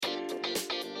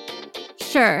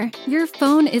Sure, your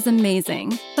phone is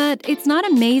amazing, but it's not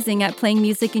amazing at playing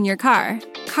music in your car.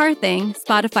 CarThing,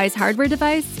 Spotify's hardware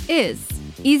device, is.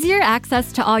 Easier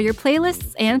access to all your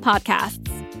playlists and podcasts,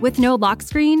 with no lock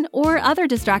screen or other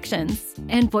distractions,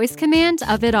 and voice command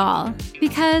of it all.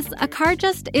 Because a car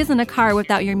just isn't a car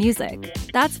without your music.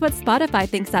 That's what Spotify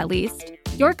thinks, at least.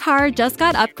 Your car just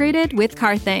got upgraded with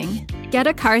CarThing. Get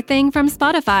a CarThing from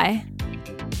Spotify.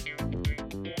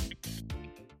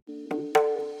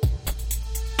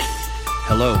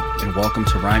 Hello, and welcome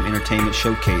to Rhyme Entertainment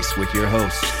Showcase with your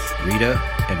hosts, Rita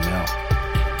and Mel.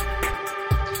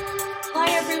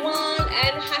 Hi everyone,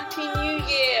 and Happy New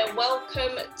Year.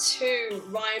 Welcome to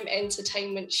Rhyme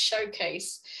Entertainment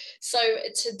Showcase. So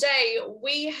today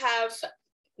we have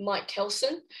Mike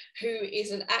Kelson, who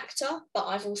is an actor that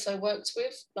I've also worked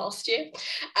with last year,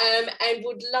 and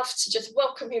would love to just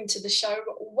welcome him to the show.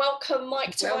 Welcome,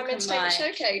 Mike, to Rhyme Entertainment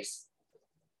Showcase.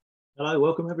 Hello,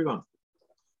 welcome everyone.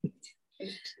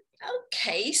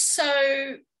 Okay,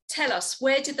 so tell us,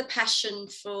 where did the passion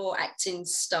for acting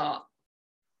start?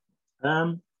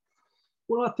 Well,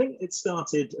 I think it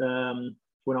started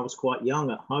when I was quite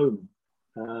young at home.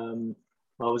 I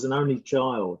was an only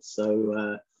child,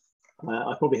 so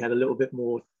I probably had a little bit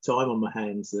more time on my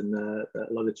hands than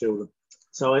a lot of children.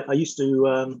 So I used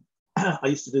to I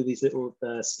used to do these little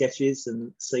sketches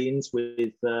and scenes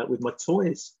with my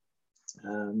toys,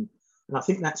 and I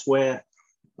think that's where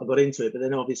I got into it. But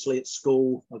then obviously at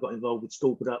school, I got involved with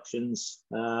school productions.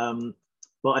 But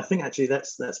I think actually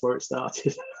that's where it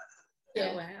started.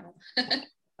 Yeah. Wow.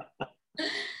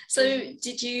 So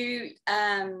did you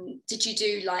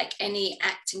do like any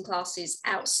acting classes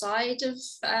outside of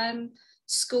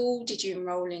school? Did you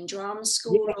enroll in drama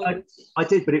school? Yeah, I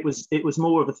did, but it was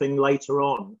more of a thing later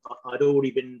on. I'd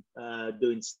already been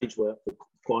doing stage work for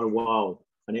quite a while,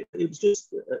 and it was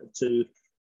just to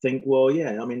think, well,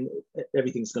 yeah, I mean,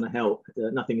 everything's going to help.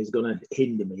 Nothing is going to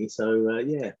hinder me. So,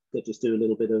 yeah, just do a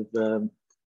little bit of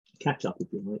catch up,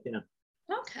 if you like, yeah.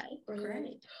 Okay,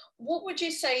 great. What would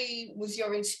you say was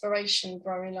your inspiration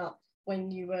growing up when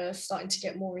you were starting to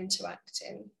get more into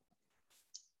acting?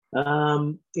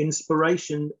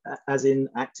 Inspiration as in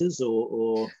actors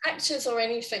or? Actors or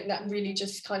anything that really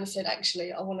just kind of said,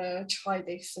 actually, I want to try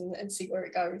this and see where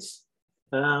it goes.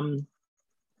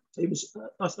 It was,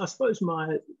 I suppose,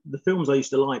 the films I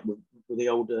used to like were the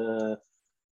old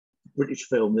British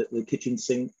film, the kitchen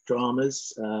sink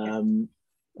dramas, and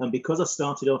because I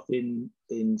started off in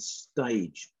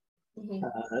stage,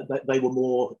 they were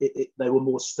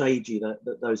more stagey.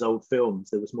 Those old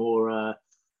films, there was more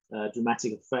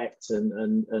dramatic effect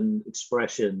and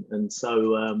expression, and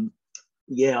so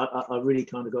yeah, I really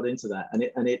kind of got into that,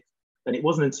 and it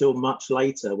wasn't until much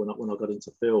later when I got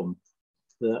into film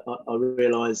that I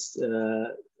realised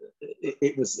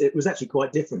it was actually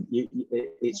quite different.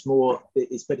 It's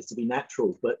better to be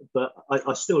natural, but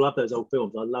I still love those old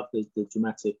films. I love the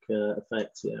dramatic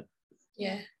effects.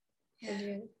 Yeah.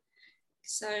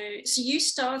 So you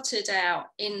started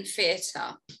out in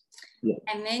theatre, yeah,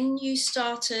 and then you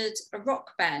started a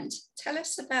rock band. Tell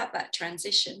us about that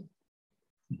transition.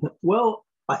 Well,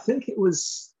 I think it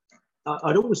was.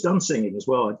 I'd always done singing as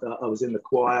well. I was in the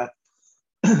choir.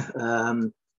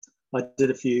 I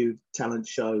did a few talent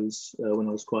shows when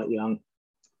I was quite young,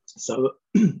 so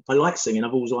I like singing.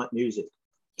 I've always liked music,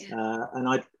 and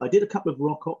I did a couple of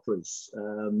rock operas.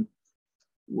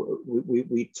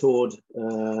 We toured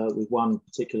with one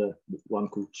particular one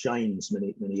called Chains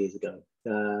many years ago,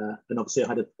 and obviously I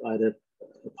had a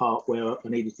part where I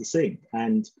needed to sing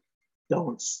and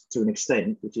dance to an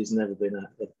extent, which has never been a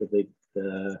big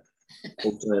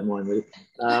forte of mine, really,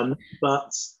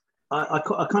 but. I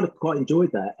kind of quite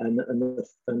enjoyed that, and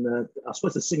I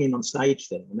suppose the singing on stage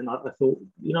thing. And then I thought,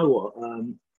 you know what,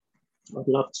 I'd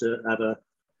love to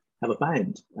have a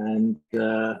band, and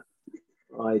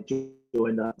I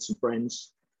joined up with some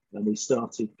friends, and we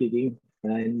started gigging,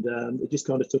 and it just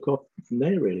kind of took off from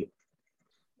there, really.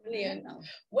 Brilliant.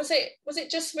 Was it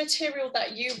just material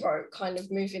that you wrote, kind of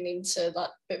moving into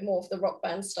that bit more of the rock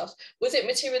band stuff? Was it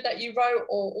material that you wrote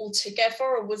all together,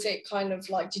 or was it kind of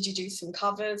like, did you do some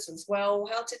covers as well?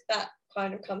 How did that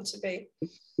kind of come to be?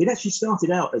 It actually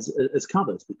started out as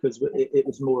covers because it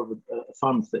was more of a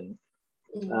fun thing.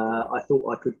 I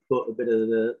thought I could put a bit of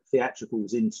the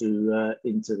theatricals into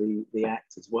the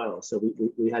act as well. So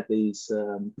we had these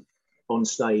on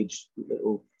stage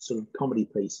little sort of comedy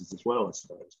pieces as well, I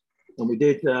suppose. And we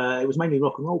did, it was mainly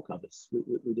rock and roll covers.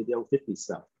 We did the old 50s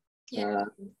stuff. Yeah.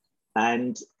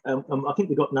 And I think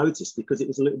we got noticed because it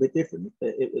was a little bit different.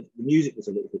 The music was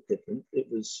a little bit different. It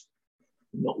was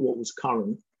not what was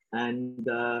current. And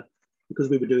because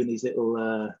we were doing these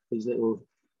little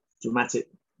dramatic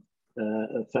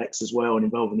effects as well and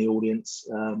involving the audience.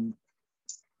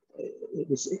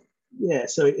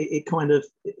 So it kind of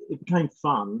it became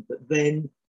fun, but then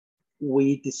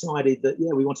we decided that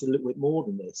we wanted a little bit more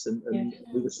than this, and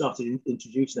we started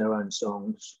introducing our own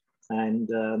songs, and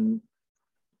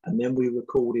then we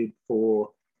recorded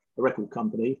for a record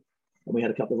company, and we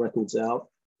had a couple of records out,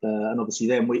 and obviously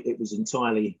then it was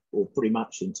entirely, or pretty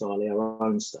much entirely, our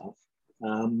own stuff.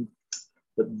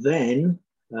 But then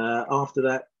after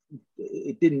that,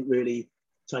 it didn't really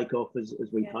take off as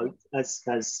we hoped, as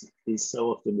is so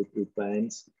often with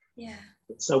bands. Yeah.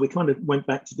 So we kind of went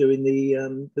back to doing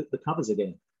the covers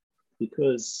again,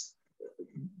 because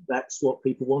that's what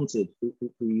people wanted.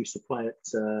 We used to play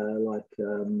at like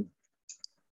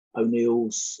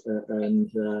O'Neill's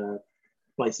and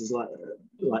places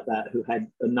like that, who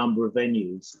had a number of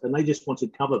venues, and they just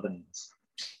wanted cover bands.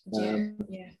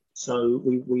 So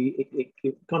it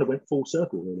kind of went full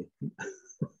circle, really.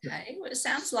 Okay, well, it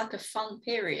sounds like a fun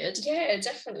period. Yeah,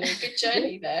 definitely. Good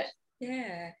journey there.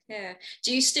 Yeah.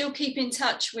 Do you still keep in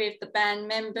touch with the band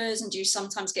members, and do you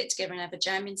sometimes get together and have a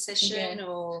jamming session?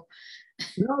 Or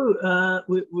no,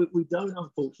 we don't,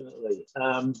 unfortunately.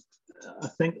 I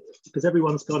think because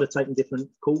everyone's kind of taking different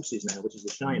courses now, which is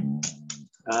a shame.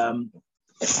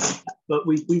 But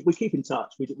we keep in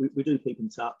touch. We do keep in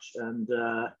touch, and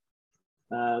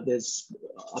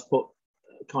I put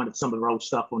kind of some of our old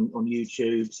stuff on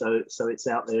YouTube, so it's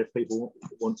out there if people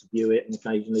want to view it, and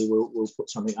occasionally we'll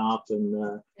put something up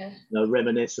and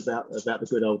reminisce about the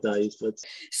good old days. But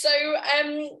so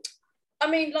I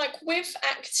mean, like with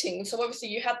acting, so obviously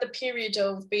you had the period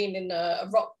of being in a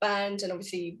rock band and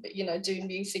obviously, doing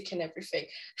music and everything.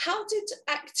 How did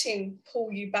acting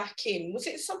pull you back in? Was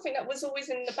it something that was always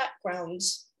in the background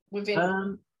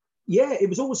within? It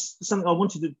was always something I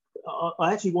wanted to.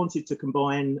 I actually wanted to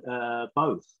combine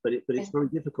both, but it's very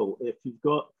difficult if you've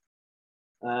got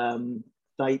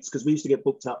dates, because we used to get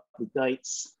booked up with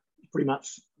dates pretty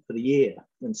much for the year,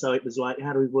 and so it was like,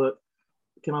 how do we work?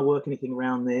 Can I work anything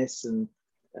around this? And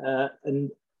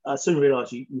I soon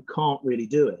realised you can't really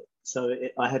do it. So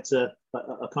I had to.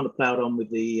 I kind of ploughed on with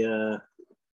the.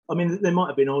 I mean, there might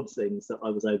have been odd things that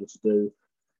I was able to do,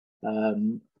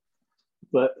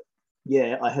 but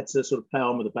I had to sort of plough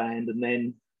on with the band, and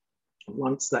then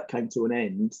once that came to an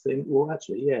end, think, well,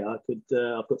 actually, I could.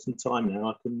 I've got some time now.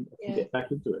 I can get back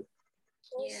into it.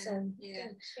 Awesome. Yeah.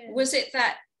 Was it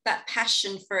that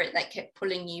passion for it that kept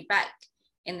pulling you back,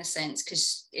 in the sense,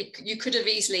 because you could have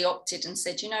easily opted and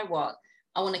said, you know what,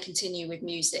 I want to continue with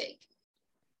music,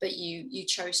 but you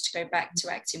chose to go back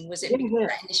to acting? Was it because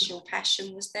that initial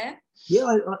passion was there?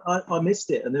 Yeah, I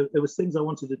missed it, and there was things I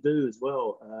wanted to do as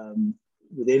well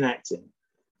within acting.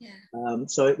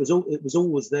 So it was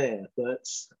always there, but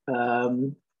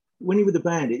when you're with a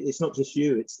band, it's not just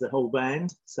you, it's the whole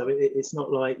band. So it's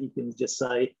not like you can just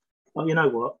say, oh, you know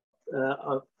what,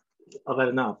 I've had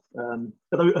enough.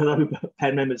 Although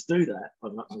band members do that.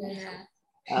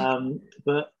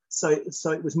 But so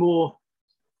it was more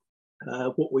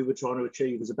what we were trying to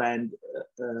achieve as a band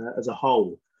as a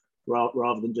whole,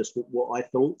 rather than just what I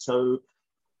thought. So,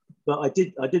 but I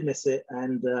did miss it,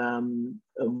 and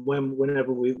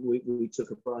whenever we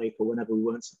took a break, or whenever we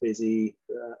weren't so busy,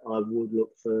 I would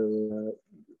look to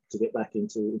get back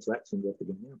into acting work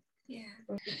again.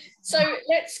 Yeah. So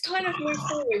let's kind of move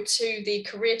forward to the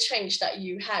career change that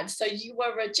you had. So you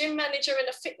were a gym manager and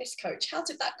a fitness coach. How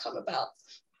did that come about?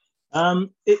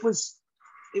 It was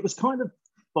kind of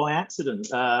by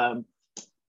accident. I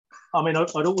mean,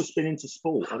 I'd always been into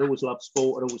sport. I'd always loved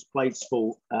sport. I'd always played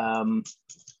sport.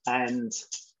 And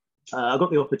I got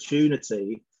the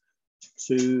opportunity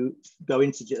to go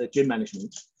into gym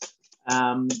management.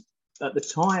 At the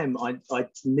time, I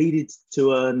needed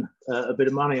to earn a bit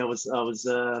of money. I was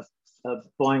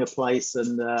buying a place,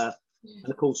 and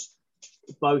of course,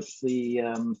 both the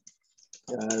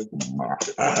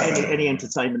any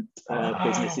entertainment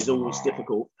business is always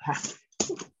difficult.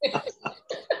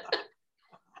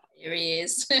 Here he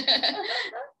is.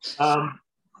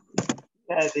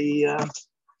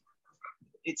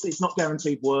 It's not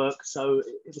guaranteed work, so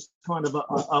it was kind of I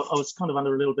was kind of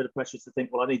under a little bit of pressure to think,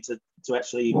 well, I need to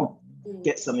actually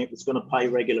get something that's going to pay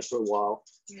regular for a while.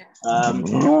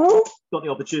 Got the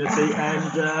opportunity,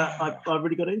 and I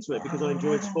really got into it because I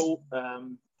enjoyed sport.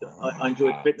 I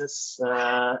enjoyed fitness.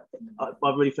 I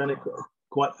really found it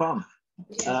quite fun.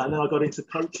 And then I got into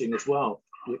coaching as well,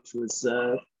 which was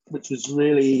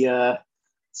really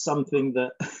something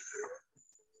that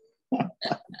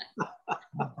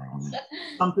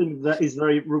something that is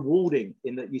very rewarding,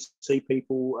 in that you see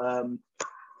people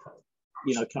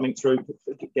coming through,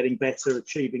 getting better,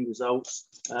 achieving results,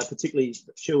 particularly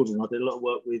children. I did a lot of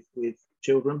work with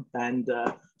children, and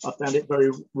I found it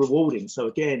very rewarding. So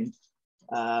again,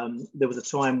 there was a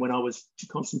time when I was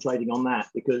concentrating on that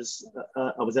because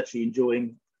I was actually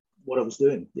enjoying what I was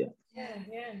doing. Yeah.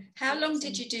 How long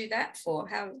did you do that for?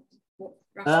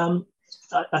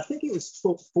 I think it was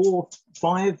 4,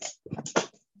 5,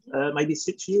 maybe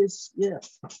 6 years. Yeah.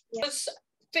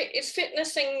 Is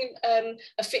fitnessing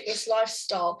a fitness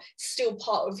lifestyle still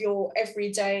part of your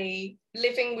everyday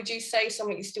living? Would you say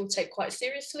something you still take quite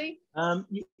seriously?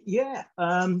 Yeah.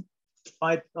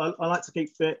 I like to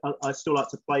keep fit. I still like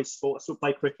to play sport. I still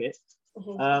play cricket.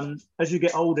 Mm-hmm. As you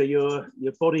get older, your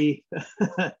body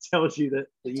tells you that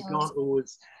you can't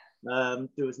always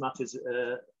do as much as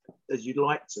you'd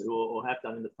like to or have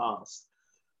done in the past.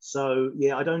 So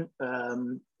yeah, I don't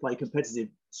play competitive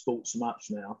sports much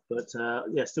now, but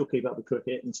still keep up with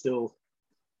cricket and still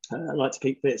like to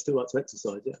keep fit, still like to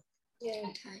exercise. Yeah,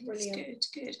 okay, brilliant.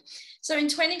 Good. So in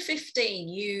 2015,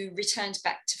 you returned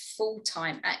back to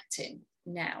full-time acting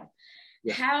now.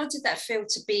 Yeah. How did that feel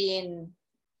to be in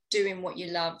doing what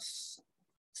you love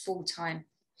full-time?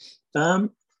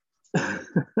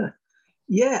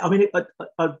 Yeah, I mean,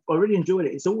 I really enjoyed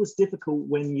it. It's always difficult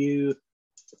when you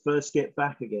first get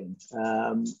back again.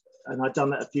 And I've done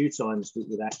that a few times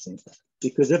with acting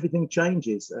because everything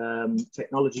changes.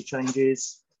 Technology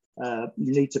changes. You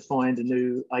need to find a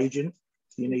new agent.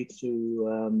 You need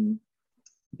to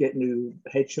get new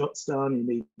headshots done. You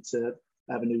need to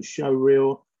have a new show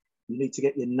reel. You need to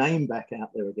get your name back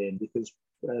out there again because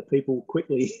people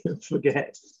quickly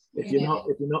forget. If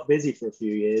you're not busy for a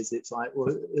few years, it's like,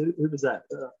 well, who was that?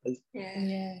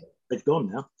 They've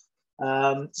gone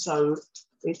now. So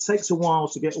it takes a while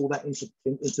to get all that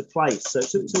into place. So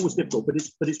it's always difficult, but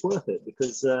it's worth it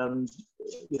because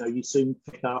you soon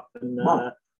pick up and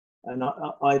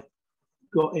I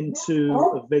got into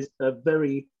a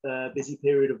very busy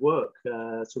period of work,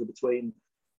 sort of between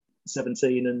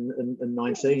 17 and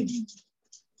 19.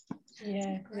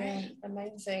 Yeah,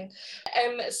 amazing.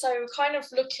 So kind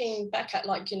of looking back at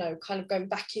kind of going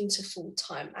back into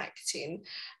full-time acting,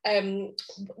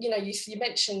 you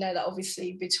mentioned there that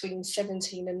obviously between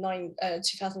 17 and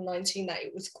 2019 that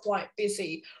it was quite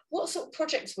busy. What sort of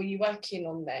projects were you working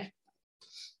on there?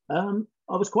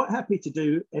 I was quite happy to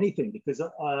do anything because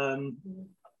I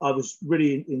was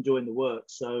really enjoying the work.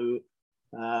 So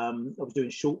I was doing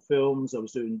short films, I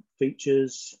was doing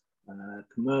features,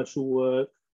 commercial work,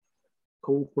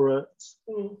 corporate.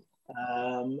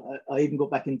 I even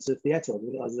got back into theatre. I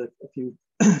was a few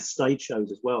stage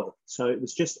shows as well. So it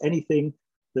was just anything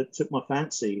that took my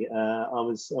fancy. I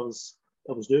was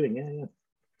doing. Yeah.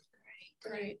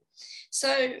 Great.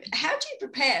 So how do you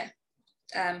prepare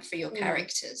for your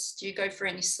characters? Do you go for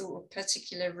any sort of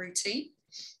particular routine?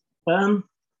 I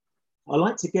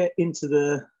like to get into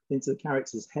the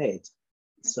character's head.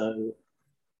 So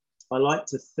I like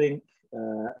to think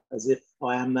as if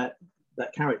I am that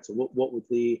character. What would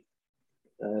the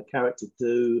character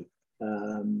do?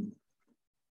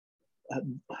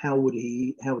 How would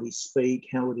he speak?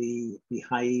 How would he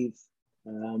behave?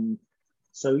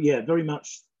 So yeah, very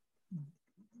much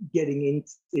getting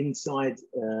inside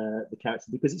the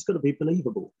character because it's got to be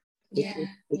believable.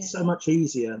 It's so much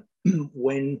easier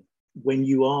when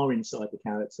you are inside the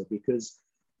character because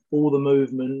all the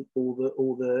movement, all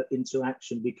the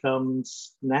interaction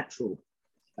becomes natural.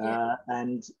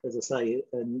 And as I say,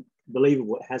 and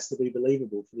believable. It has to be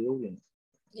believable for the audience.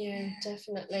 Yeah,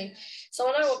 definitely. So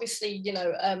I know obviously,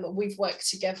 we've worked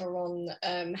together on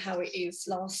How It Is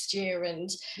last year and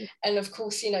of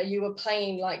course, you were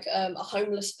playing like a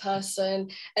homeless person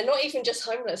and not even just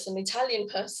homeless, an Italian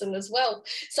person as well.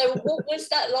 So what was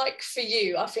that like for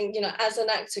you? I think, as an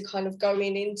actor kind of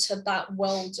going into that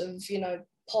world of,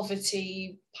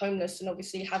 poverty, homeless, and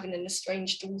obviously having an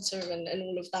estranged daughter and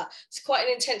all of that. It's quite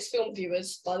an intense film,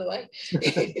 viewers, by the way.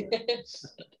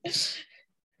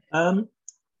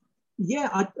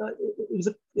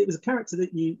 It was a character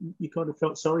that you kind of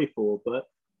felt sorry for, but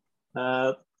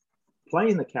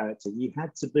playing the character, you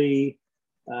had to be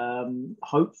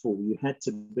hopeful. You had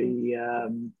to be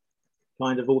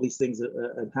kind of all these things that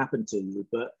had happened to you,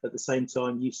 but at the same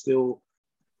time, you still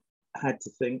had to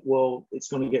think, well, it's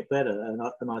going to get better,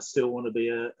 and I still want to be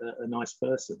a nice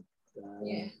person. So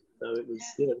it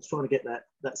was trying to get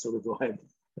that sort of vibe.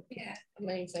 Yeah,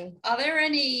 amazing. Are there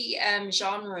any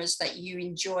genres that you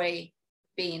enjoy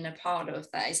being a part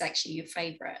of that is actually your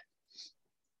favourite?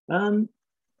 Not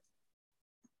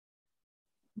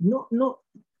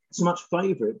so much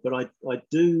favourite, but I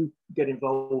do get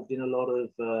involved in a lot of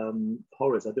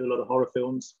horrors. I do a lot of horror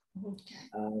films.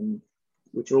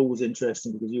 which are always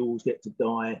interesting because you always get to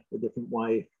die a different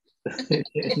way in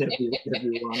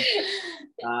everyone.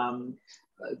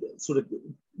 Sort of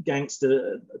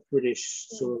gangster, British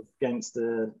sort of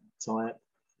gangster type.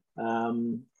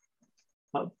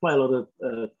 I play a lot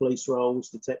of police roles,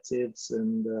 detectives,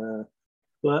 and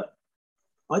but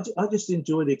I just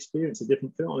enjoy the experience of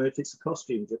different film. I mean, if it's a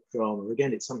costume drama,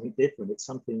 again, it's something different. It's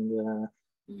something.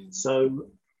 So,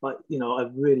 like, you know, I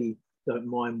really don't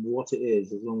mind what it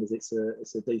is as long as it's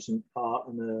a decent part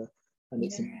and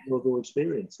it's a enjoyable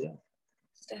experience. Yeah.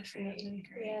 Definitely,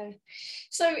 yeah.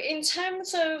 So in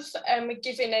terms of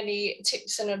giving any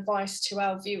tips and advice to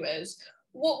our viewers,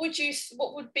 what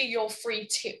would be your 3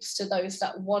 tips to those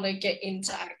that want to get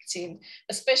into acting,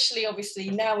 especially obviously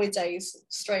nowadays,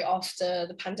 straight after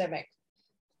the pandemic?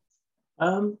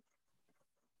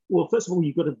 Well, first of all,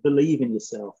 you've got to believe in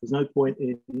yourself. There's no point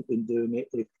in doing it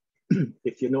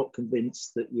if you're not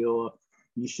convinced that you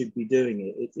should be doing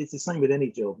it. It's the same with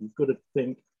any job. You've got to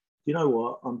think, you know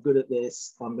what, I'm good at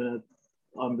this. I'm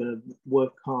gonna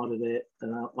work hard at it,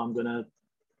 and I'm gonna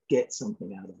get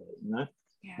something out of it. You know.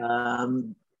 Yeah.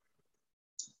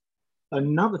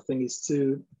 Another thing is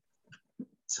to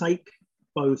take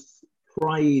both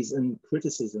praise and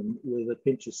criticism with a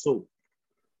pinch of salt,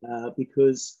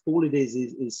 because all it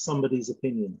is somebody's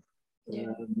opinion.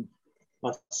 Yeah.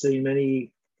 I've seen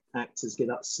many actors get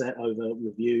upset over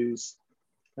reviews.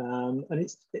 And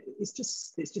it's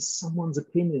just someone's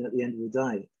opinion at the end of the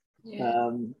day. Yeah.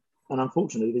 And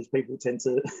unfortunately, these people tend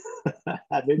to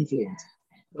have influence.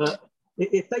 But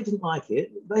if they didn't like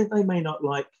it, they may not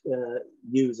like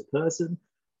you as a person.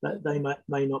 That they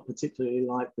may not particularly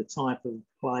like the type of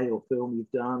play or film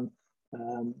you've done.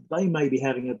 They may be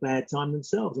having a bad time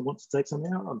themselves and want to take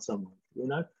something out on someone. You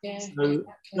know. Yeah, so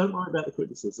exactly. Don't mind about the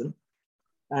criticism,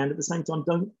 and at the same time,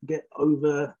 don't get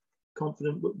over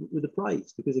confident with the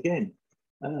praise, because again,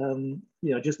 you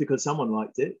know, just because someone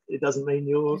liked it, it doesn't mean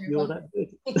you're that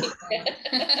good.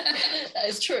 That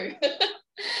is true.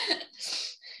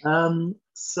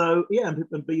 So yeah,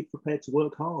 and be prepared to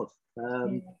work hard.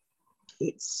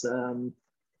 It's the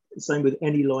same with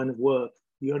any line of work.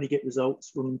 You only get results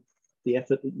from the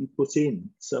effort that you put in.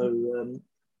 So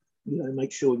you know,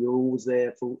 make sure you're always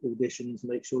there for auditions.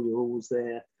 Make sure you're always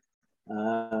there.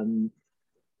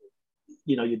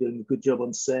 You know, you're doing a good job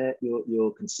on set,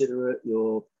 you're considerate,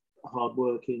 you're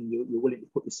hardworking, you're willing to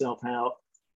put yourself out,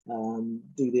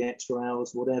 do the extra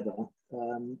hours, whatever,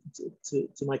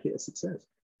 to make it a success.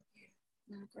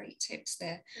 No, great tips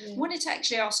there. Yeah. I wanted to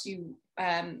actually ask you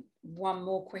one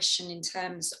more question in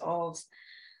terms of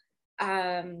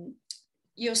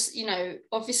you know,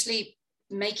 obviously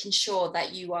making sure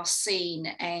that you are seen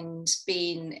and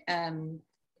being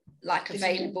like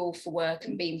available for work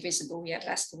and being visible. Yeah,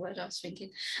 that's the word I was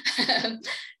thinking.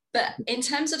 But in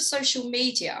terms of social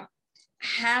media,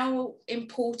 how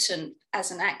important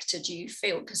as an actor do you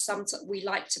feel? Because sometimes we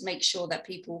like to make sure that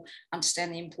people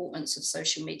understand the importance of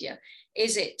social media.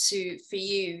 Is it for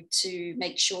you to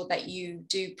make sure that you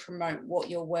do promote what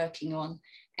you're working on,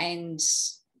 and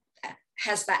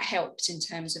has that helped in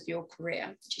terms of your career,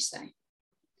 would you say?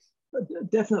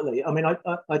 Definitely. I mean,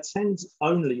 I tend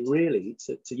only really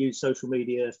to use social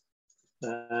media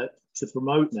to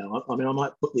promote now. I mean, I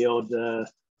might put the odd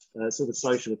sort of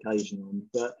social occasion on,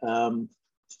 but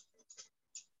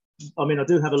I mean, I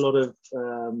do have a lot of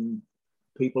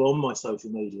people on my social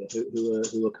media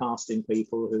who are casting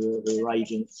people, who are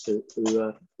agents, who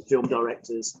are film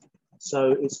directors.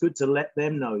 So it's good to let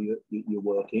them know you're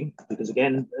working, because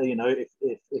again, you know,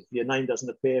 if your name doesn't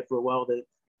appear for a while,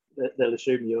 they'll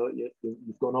assume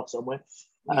you've gone off somewhere.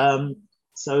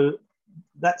 So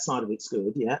that side of it's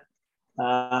good, yeah.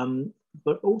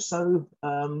 But also,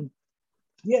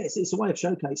 yeah, it's a way of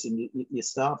showcasing your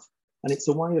stuff, and it's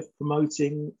a way of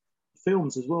promoting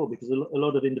films as well, because a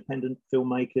lot of independent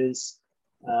filmmakers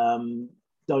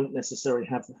don't necessarily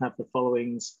have the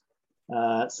followings.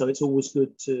 So it's always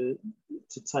good to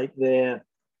take their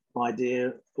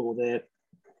idea or their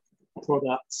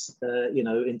products, you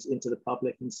know, into the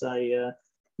public and say,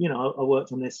 you know, I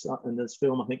worked on this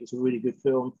film. I think it's a really good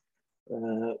film.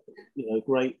 You know,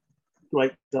 great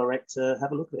director.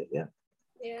 Have a look at it. Yeah.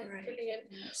 Yeah, brilliant.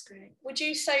 That's great. Would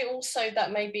you say also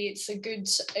that maybe it's a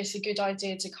good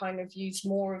idea to kind of use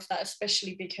more of that,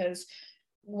 especially because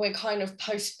we're kind of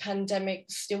post-pandemic,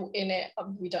 still in it.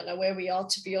 We don't know where we are,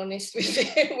 to be honest,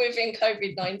 within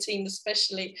COVID-19,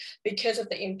 especially because of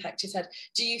the impact it's had.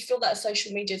 Do you feel that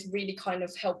social media has really kind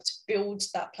of helped build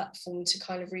that platform to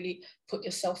kind of really put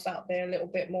yourself out there a little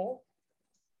bit more?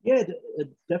 Yeah,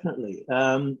 definitely.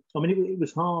 I mean, it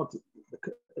was hard.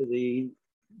 The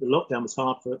lockdown was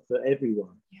hard for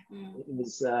everyone.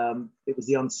 Mm. It was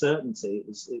the uncertainty.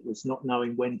 It was not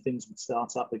knowing when things would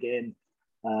start up again,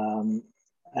 and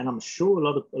I'm sure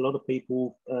a lot of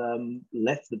people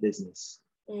left the business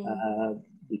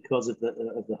because of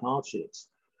the hardships.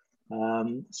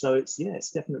 So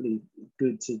it's definitely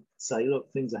good to say,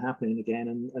 look, things are happening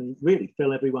again, and really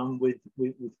fill everyone with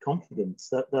confidence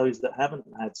that those that haven't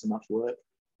had so much work,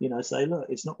 say, look,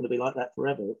 it's not going to be like that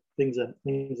forever. Things are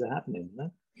happening.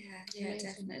 Yeah,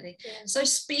 definitely. So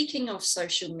speaking of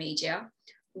social media,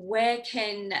 where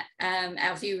can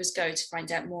our viewers go to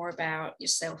find out more about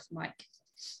yourself, Mike?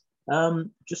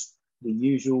 Just the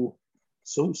usual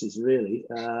sources, really.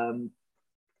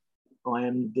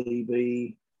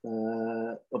 IMDb,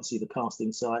 obviously the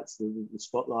casting sites, the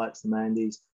Spotlights, the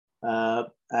Mandys,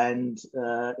 and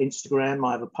Instagram.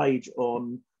 I have a page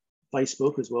on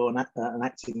Facebook as well, an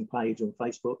acting page on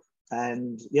Facebook,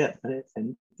 and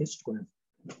Instagram.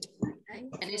 Okay.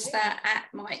 And is that at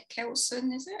Mike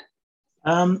Kelson, is it?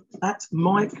 At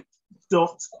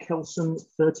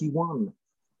Mike.Kelson31.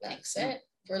 That's it.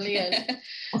 Brilliant.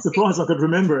 I'm surprised I could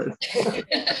remember it.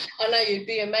 I know, you'd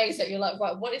be amazed that you're like,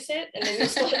 right, what is it? And then you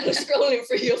start scrolling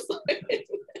through your phone.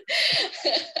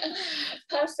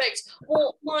 Perfect.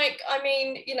 Well, Mike, I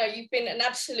mean, you've been an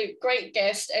absolute great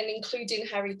guest, and including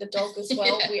Harry the dog as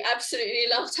well. Yeah. We absolutely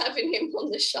loved having him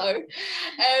on the show.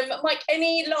 Mike,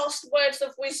 any last words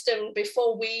of wisdom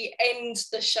before we end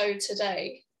the show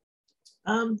today?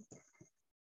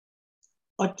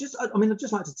 I'd just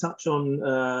like to touch on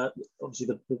obviously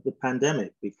the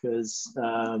pandemic, because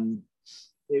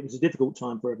it was a difficult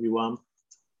time for everyone.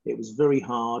 It was very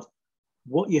hard.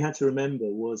 What you had to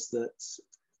remember was that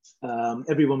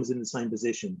everyone was in the same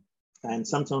position, and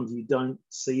sometimes you don't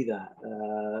see that,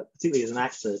 particularly as an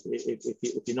actor.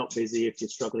 If you're not busy, if you're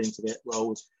struggling to get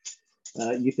roles,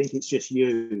 you think it's just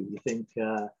you. You think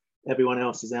everyone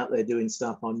else is out there doing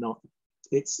stuff. I'm not.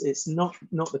 It's not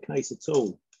the case at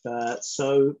all.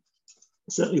 So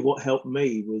certainly what helped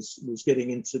me was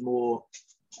getting into more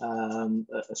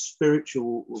a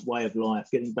spiritual way of life,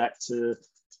 getting back to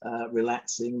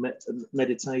relaxing,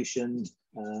 meditation,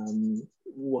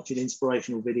 watching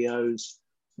inspirational videos,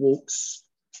 walks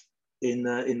in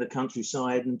the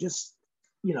countryside, and just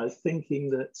thinking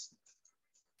that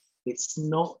it's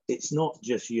not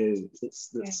just you, it's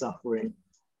the suffering.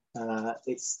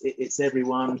 It's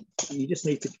everyone. You just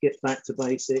need to get back to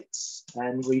basics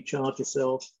and recharge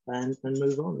yourself and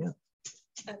move on. Yeah,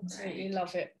 absolutely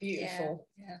love it. Beautiful.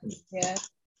 Yeah.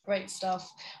 Great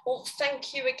stuff. Well,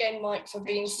 thank you again, Mike, for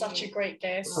being such a great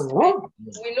guest.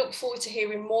 We look forward to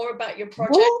hearing more about your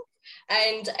project,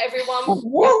 and everyone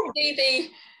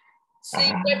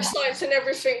see websites and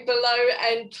everything below,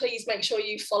 and please make sure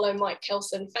you follow Mike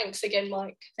Kelson. Thanks again,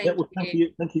 Mike. Thank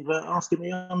you for asking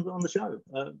me on the show.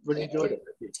 Really enjoyed it.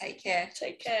 Take care.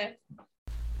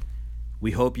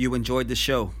 We hope you enjoyed the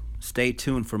show. Stay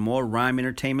tuned for more Rhyme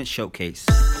Entertainment Showcase.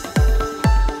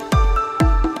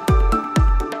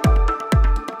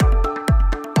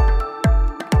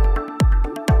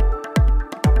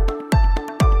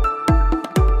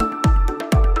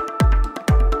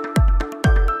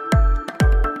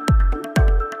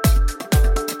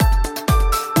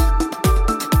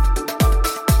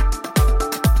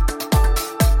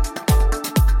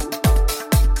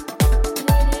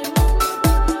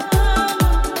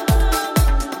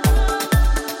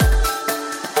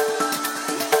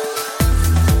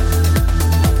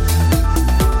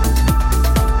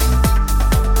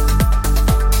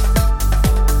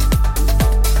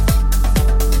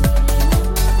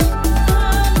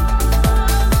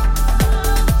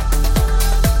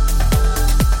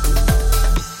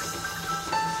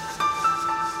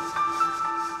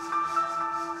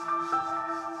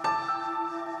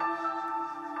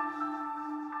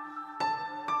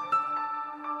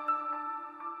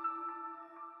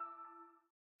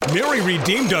 Mary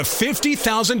redeemed a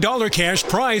 $50,000 cash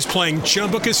prize playing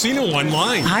Chumba Casino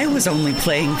online. I was only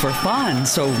playing for fun,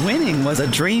 so winning was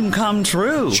a dream come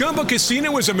true. Chumba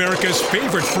Casino is America's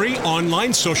favorite free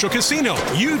online social casino.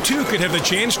 You, too, could have the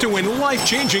chance to win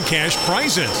life-changing cash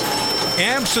prizes.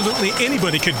 Absolutely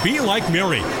anybody could be like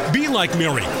Mary. Be like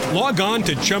Mary. Log on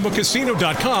to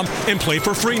ChumbaCasino.com and play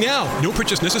for free now. No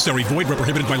purchase necessary. Void where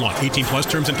prohibited by law. 18+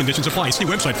 terms and conditions apply. See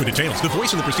website for details. The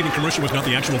voice in the preceding commercial was not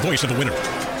the actual voice of the winner.